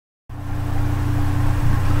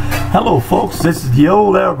Hello folks, this is the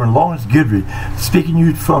old Reverend Lawrence Guidry speaking to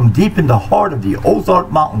you from deep in the heart of the Ozark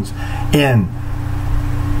Mountains in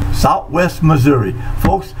southwest Missouri.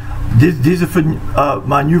 Folks, these are for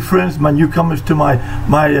my new friends, my newcomers to my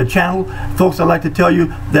channel. Folks, I'd like to tell you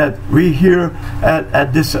that we here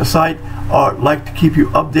at this site like to keep you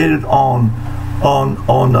updated on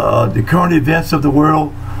the current events of the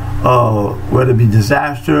world, whether it be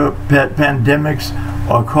disaster, pandemics,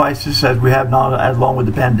 or crisis as we have now, along with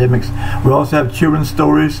the pandemics. We also have children's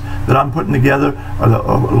stories that I'm putting together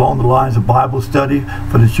along the lines of Bible study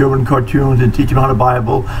for the children, cartoons, and teaching them how to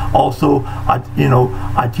Bible. Also,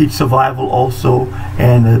 I teach survival also,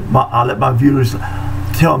 and I let my viewers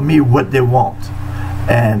tell me what they want.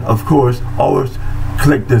 And of course, always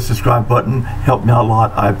click the subscribe button. Help me out a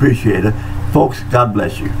lot. I appreciate it. Folks, God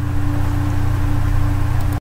bless you.